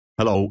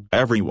Hello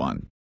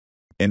everyone.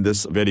 In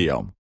this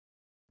video,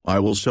 I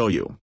will show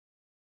you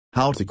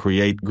how to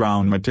create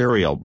ground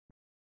material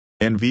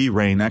in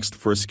Vray next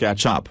for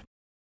Sketchup.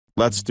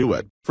 Let's do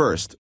it.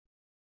 First,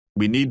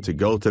 we need to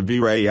go to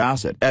Vray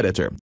Asset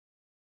Editor.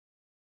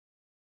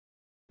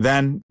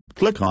 Then,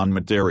 click on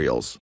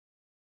Materials.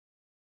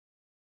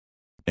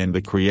 In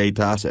the Create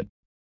Asset,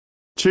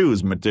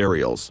 choose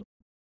Materials.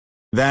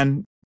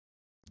 Then,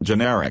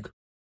 Generic.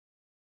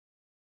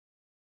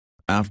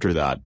 After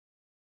that,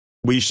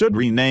 we should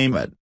rename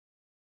it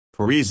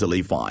for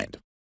easily find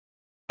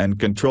and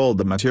control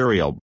the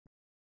material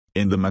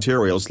in the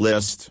materials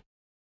list.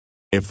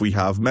 If we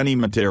have many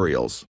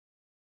materials,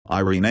 I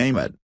rename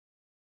it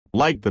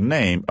like the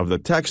name of the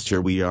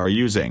texture we are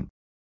using.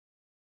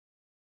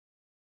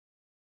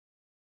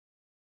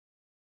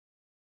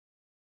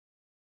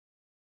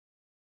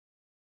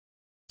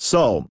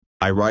 So,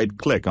 I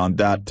right-click on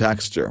that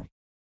texture.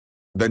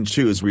 Then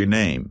choose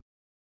Rename.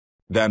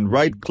 Then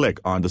right-click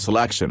on the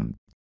selection.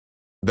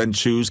 Then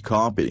choose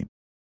Copy.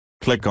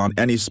 Click on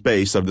any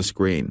space of the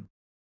screen.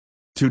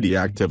 To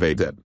deactivate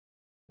it,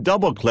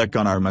 double-click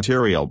on our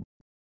material,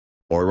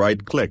 or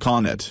right-click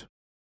on it.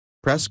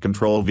 Press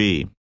Ctrl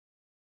V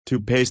to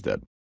paste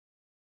it.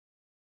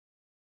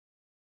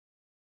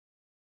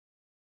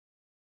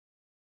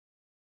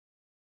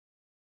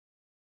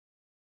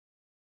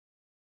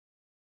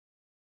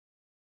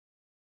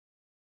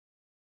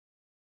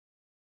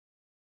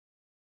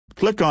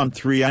 Click on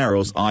three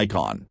arrows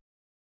icon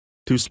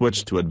to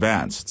switch to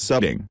Advanced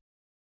Setting.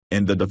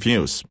 In the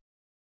Diffuse,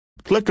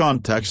 click on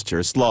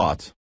Texture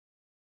slot,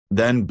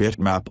 then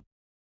Bitmap,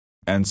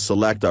 and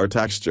select our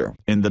texture.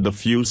 In the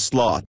Diffuse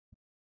slot,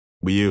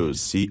 we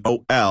use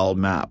COL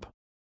map.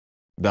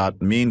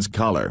 That means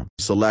color.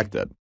 Select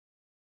it.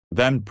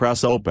 Then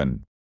press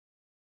Open.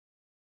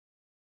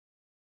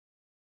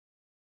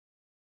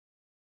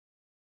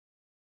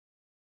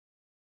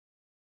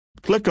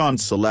 Click on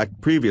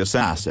Select Previous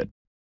Asset.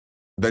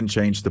 Then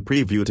change the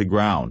preview to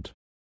ground.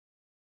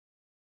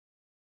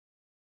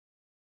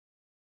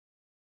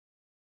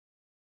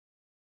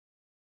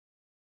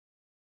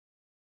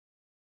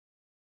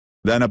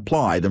 Then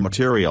apply the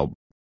material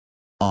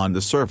on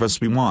the surface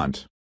we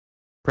want.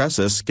 Press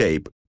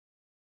Escape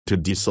to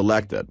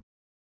deselect it.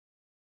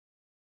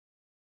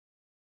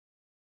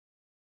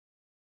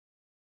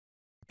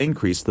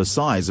 Increase the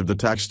size of the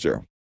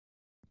texture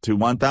to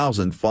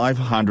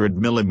 1500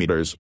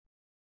 millimeters.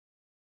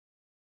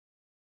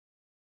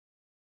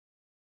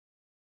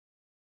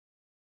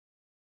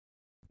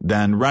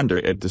 Then render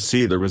it to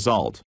see the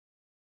result.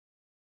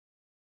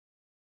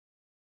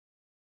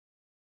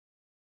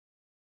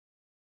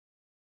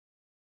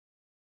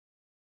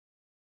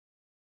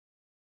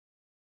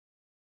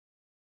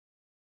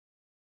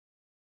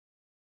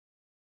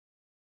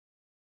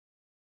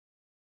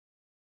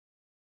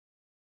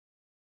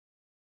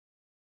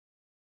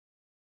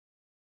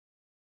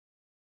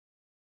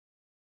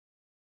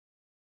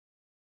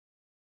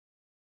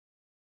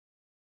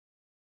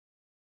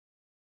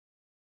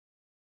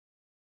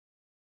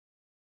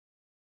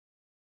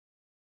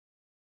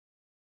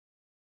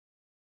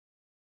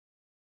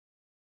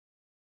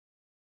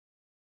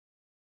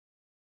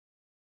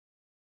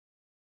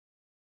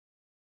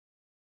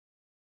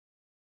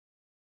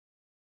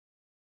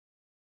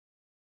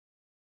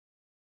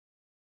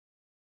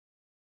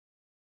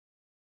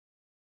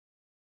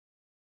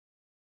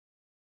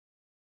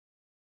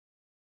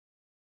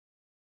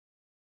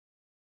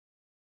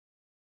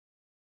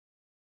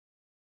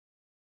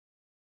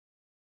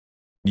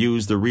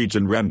 Use the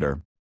region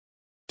render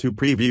to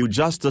preview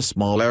just a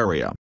small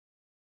area.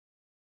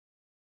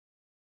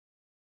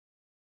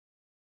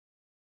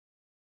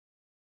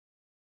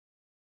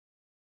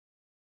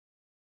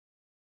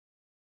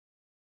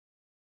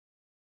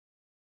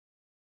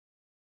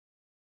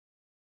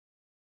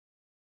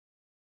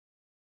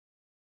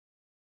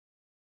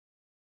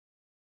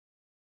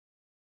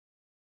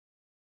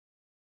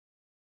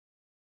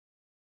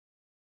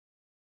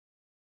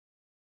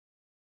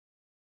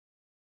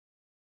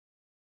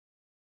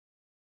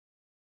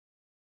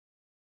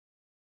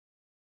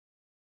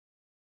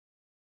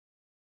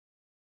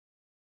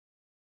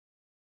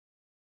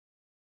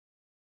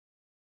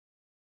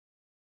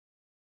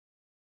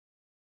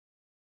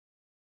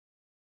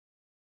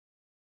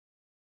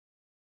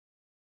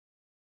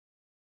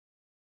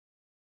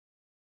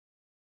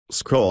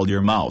 Scroll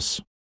your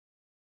mouse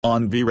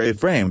on Vray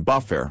frame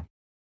buffer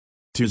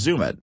to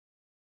zoom it.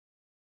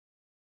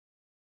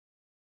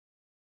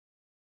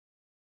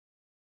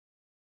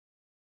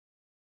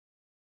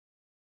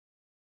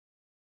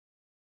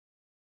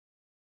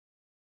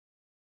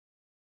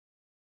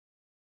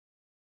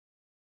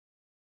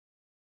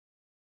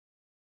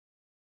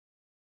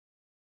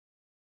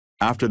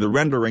 After the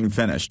rendering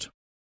finished,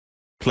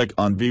 click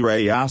on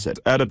Vray Asset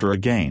Editor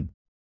again.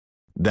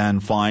 Then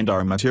find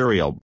our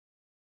material.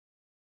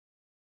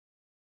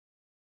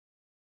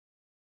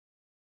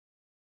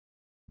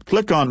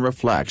 Click on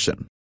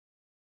Reflection.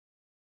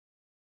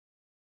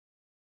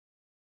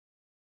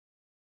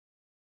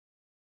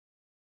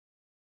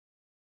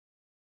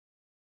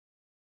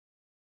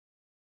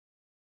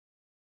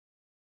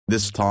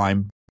 This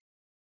time,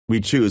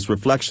 we choose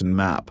Reflection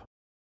Map.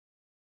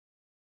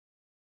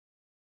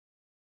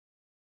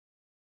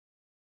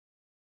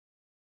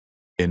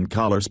 In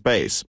Color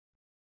Space,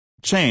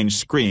 change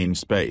Screen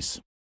Space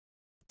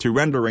to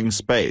Rendering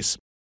Space.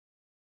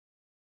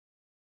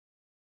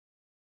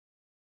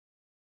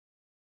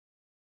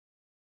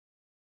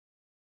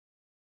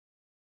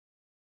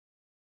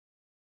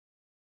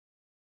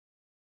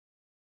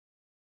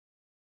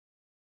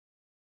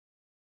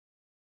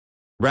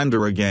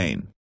 Render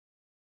again.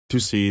 To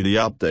see the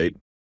update,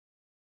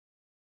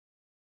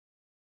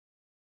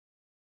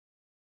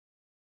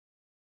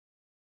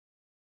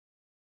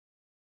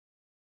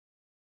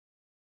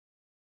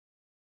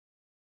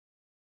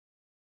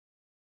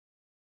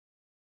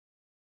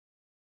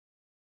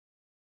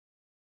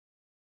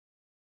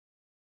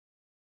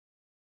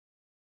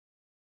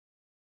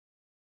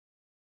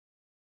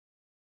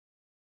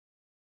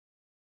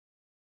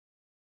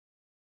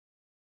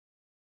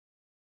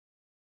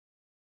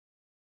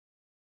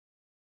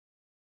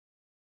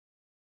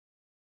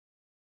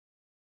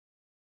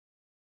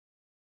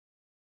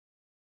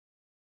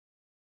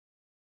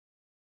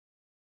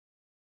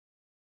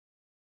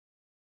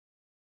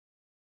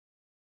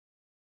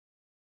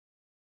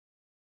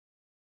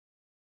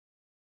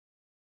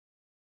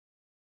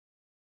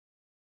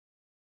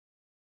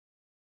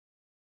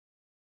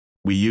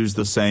 we use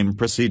the same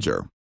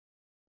procedure.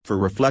 For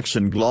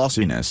reflection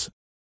glossiness,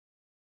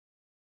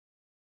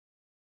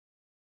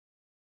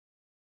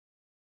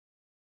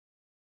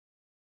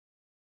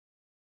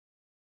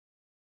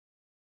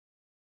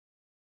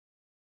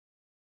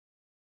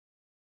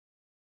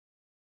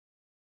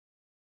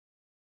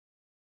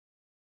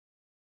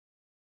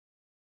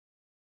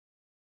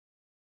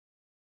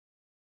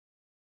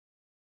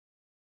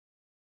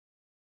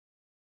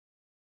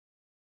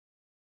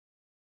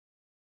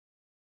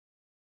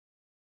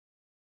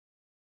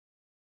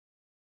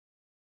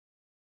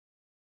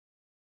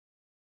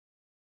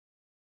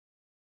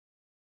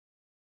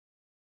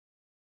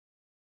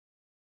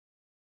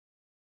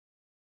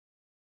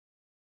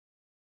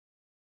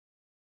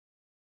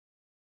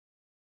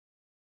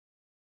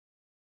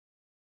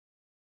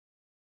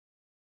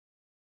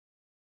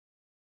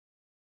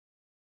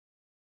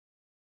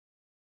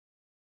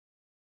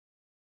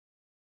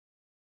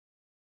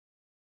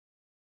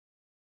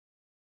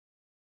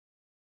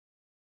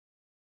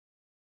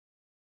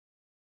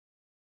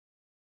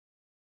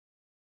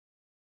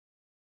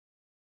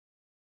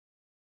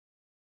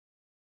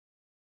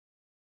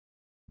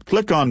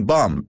 click on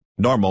Bump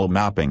Normal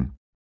Mapping.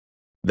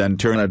 Then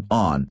turn it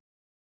on.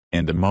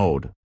 In the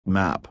mode,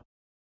 Map.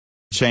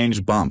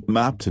 Change Bump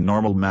Map to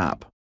Normal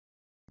Map.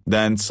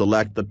 Then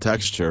select the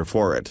texture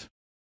for it.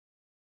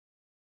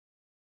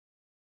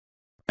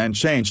 And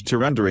change to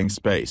Rendering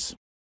Space.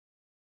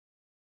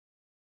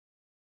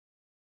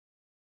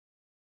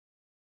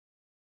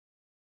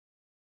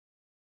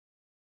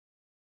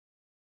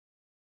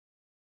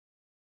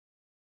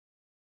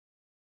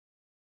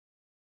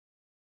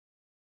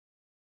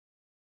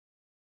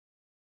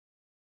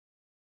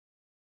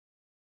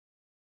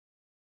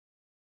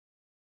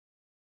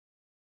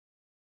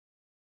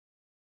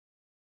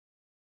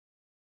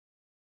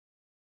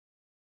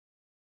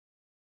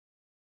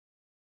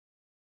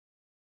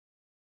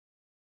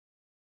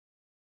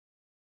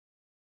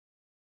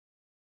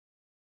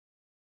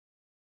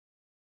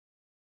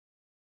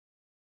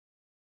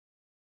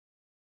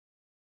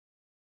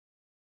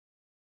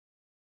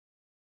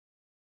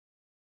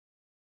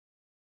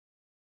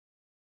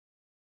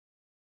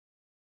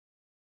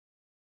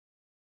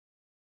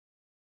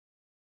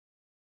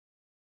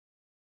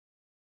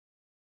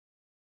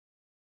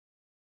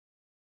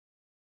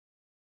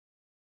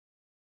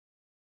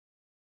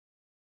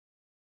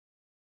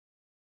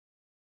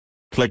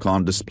 Click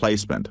on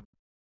Displacement.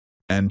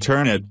 And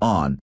turn it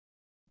on.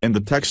 In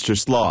the texture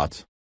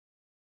slot,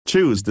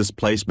 choose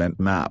Displacement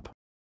Map.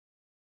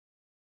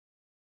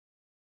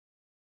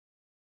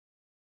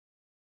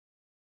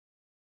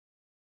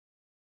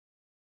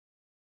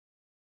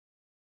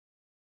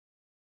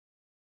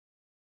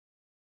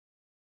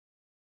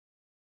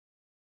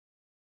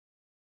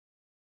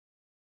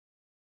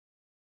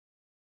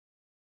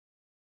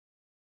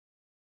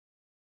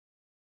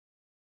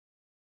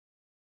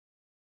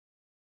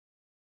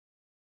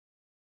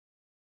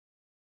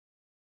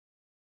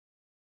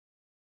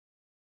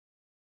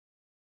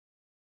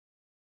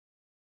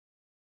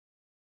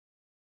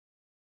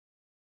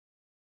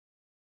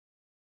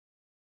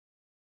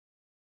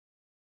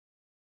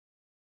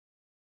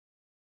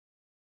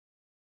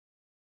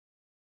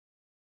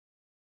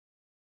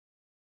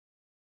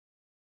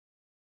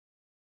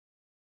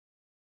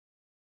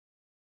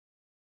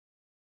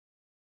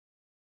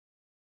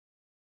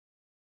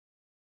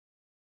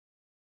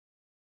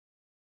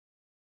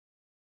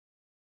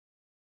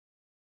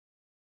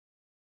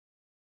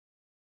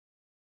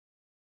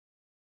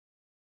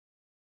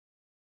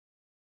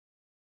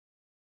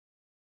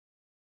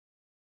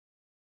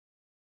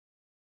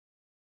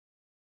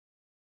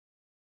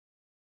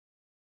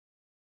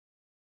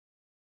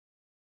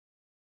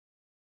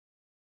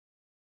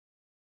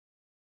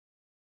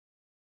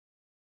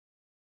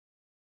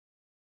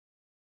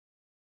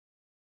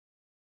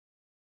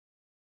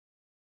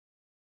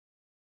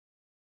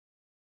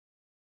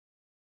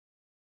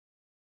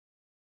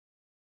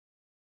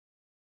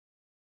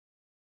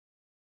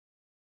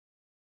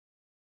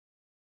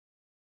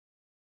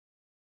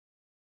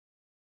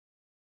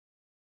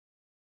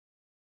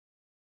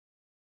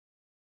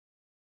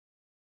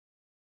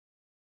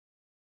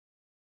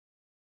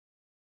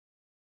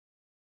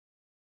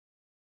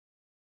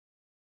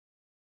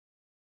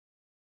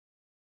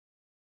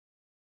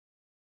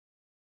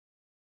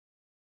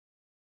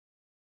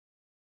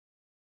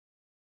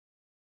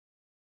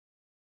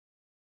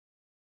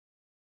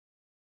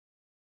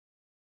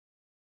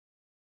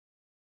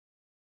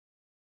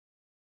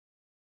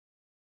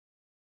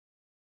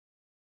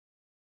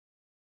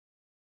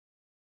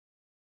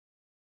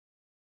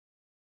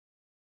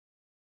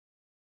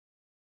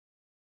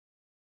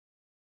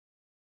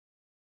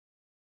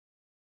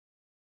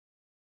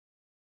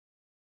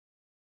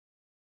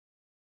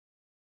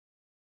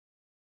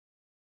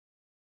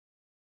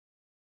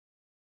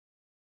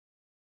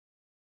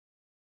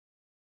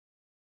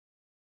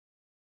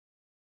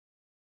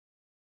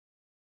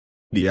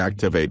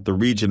 Deactivate the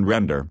region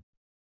render.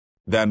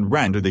 Then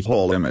render the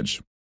whole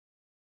image.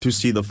 To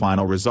see the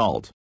final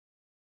result,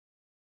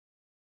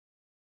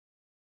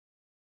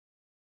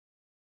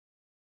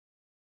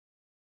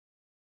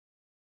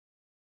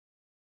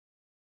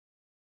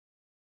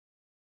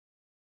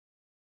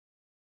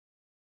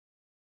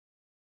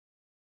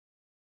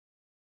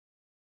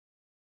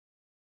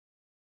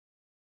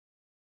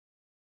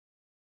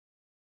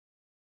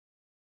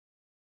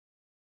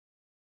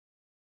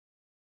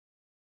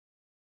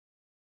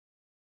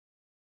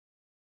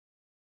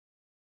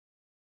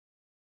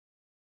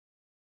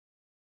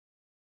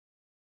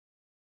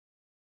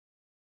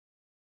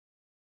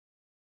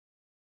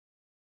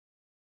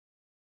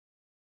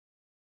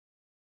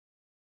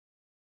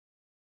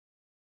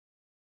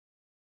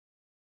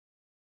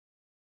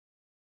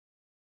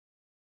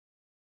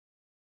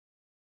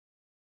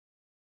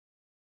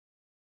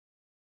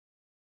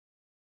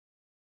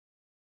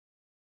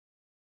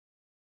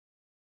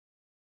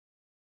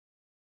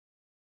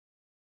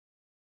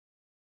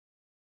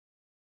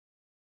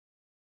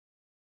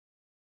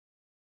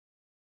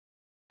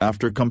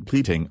 after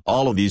completing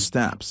all of these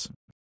steps,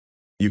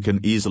 you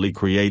can easily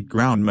create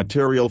ground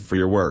material for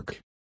your work.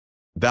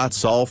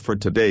 That's all for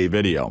today's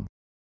video.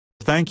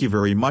 Thank you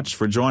very much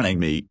for joining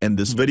me in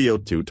this video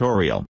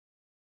tutorial.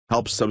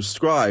 Help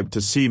subscribe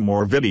to see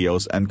more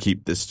videos and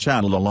keep this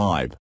channel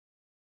alive.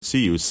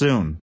 See you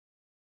soon.